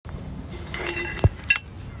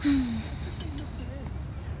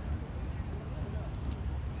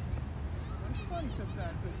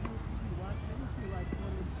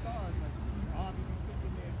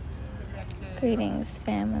Greetings,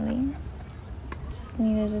 family. Just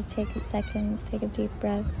needed to take a second, take a deep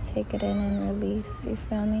breath, take it in and release, you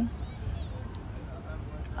feel me?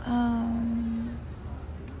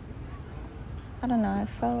 I don't know, I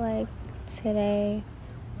felt like today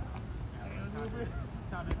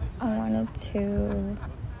I wanted to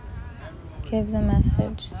give the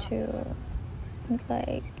message to,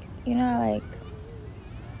 like, you know, like,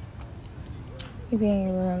 you be in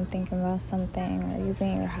your room thinking about something, or you be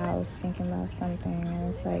in your house thinking about something, and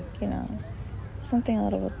it's like, you know, something a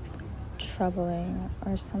little troubling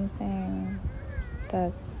or something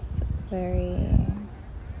that's very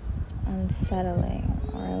unsettling,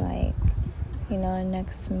 or like, you know, a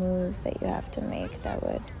next move that you have to make that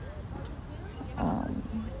would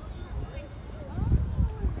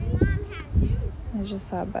I just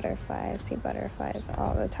saw a butterfly. I see butterflies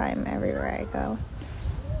all the time everywhere I go.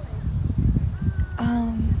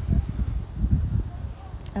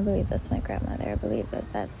 I believe that's my grandmother. I believe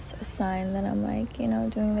that that's a sign that I'm, like, you know,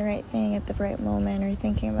 doing the right thing at the right moment, or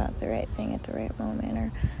thinking about the right thing at the right moment,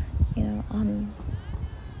 or, you know, on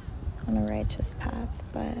a righteous path.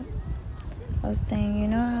 But I was saying, you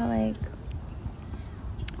know how, like,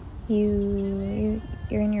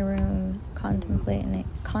 you're in your room contemplating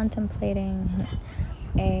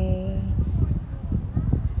a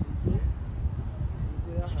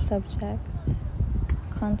subject,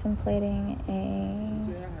 contemplating a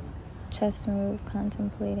chess move,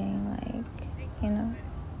 contemplating, like, you know,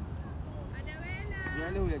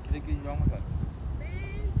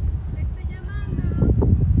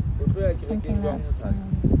 something that's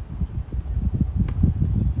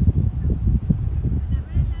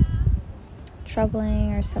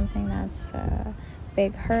troubling, or something that's a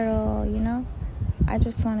big hurdle, you know. I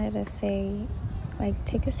just wanted to say, like,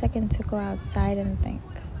 take a second to go outside and think.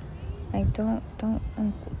 Like, don't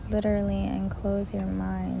literally enclose your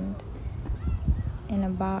mind in a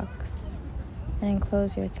box and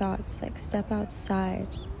enclose your thoughts. Like, step outside,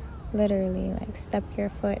 literally, like, step your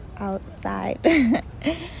foot outside and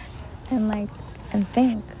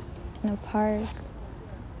think in a park,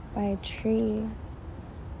 by a tree.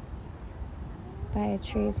 By a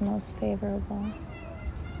tree is most favorable.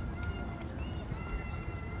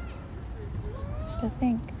 But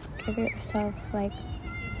think, give yourself, like,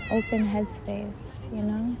 open headspace, you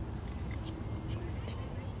know?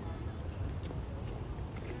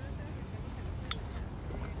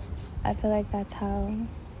 I feel like that's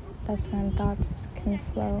when thoughts can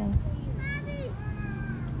flow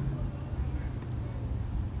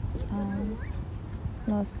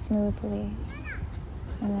most smoothly.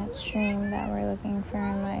 And that stream that we're looking for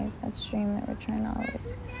in life, that stream that we're trying to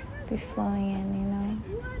always be flowing in, you know?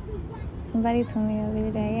 Somebody told me the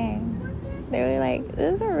other day, hey, they were like,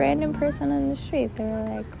 this is a random person on the street. They were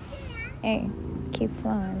like, hey, keep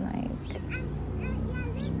flowing, like,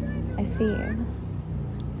 I see you.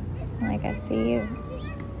 I'm like, I see you.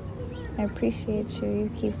 I appreciate you.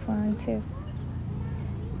 You keep flowing too.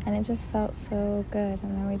 And it just felt so good.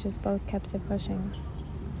 And then we just both kept it pushing.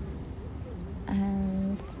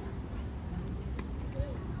 And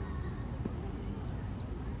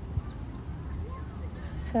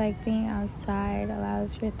I feel like being outside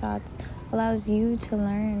allows you to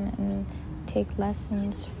learn and take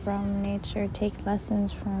lessons from nature, take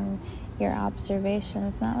lessons from your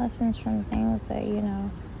observations, not lessons from things that, you know.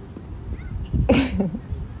 Oh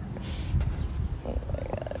my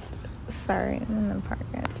God. Sorry, I'm in the park.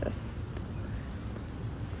 I just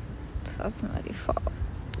saw somebody fall.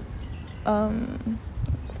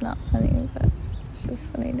 It's not funny, but it's just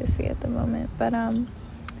funny to see at the moment. But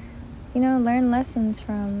you know, learn lessons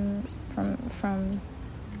from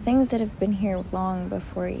things that have been here long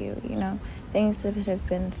before you, you know, things that have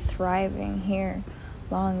been thriving here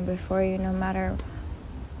long before you, no matter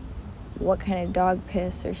what kind of dog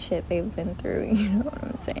piss or shit they've been through, you know what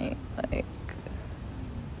I'm saying? Like,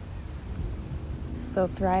 still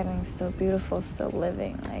thriving, still beautiful, still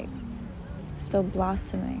living, like, still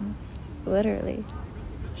blossoming, literally.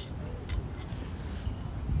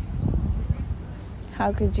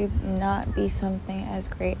 How could you not be something as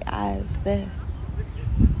great as this?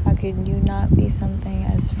 How could you not be something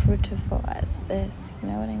as fruitful as this? You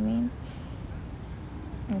know what I mean?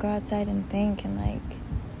 And go outside and think and, like,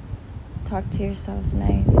 talk to yourself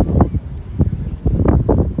nice.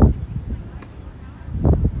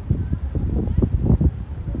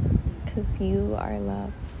 Because you are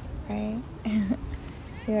love, right?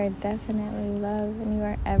 You are definitely love, and you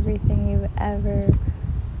are everything you've ever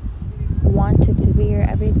wanted to be or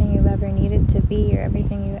ever everything you've ever needed to be. You're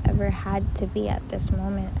everything you ever had to be at this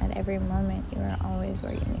moment. At every moment, you are always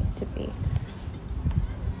where you need to be.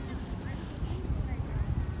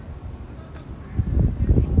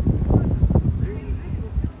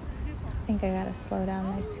 I think I gotta slow down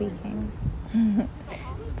my speaking.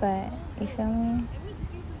 But, you feel me?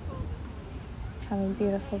 Have a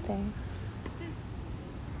beautiful day.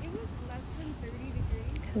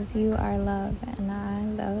 Because you are love, and I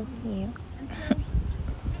love you.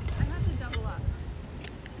 I had to double up.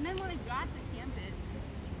 And then when I got to campus,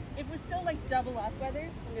 it was still like double up weather.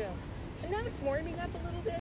 Yeah. And now it's warming up a little bit.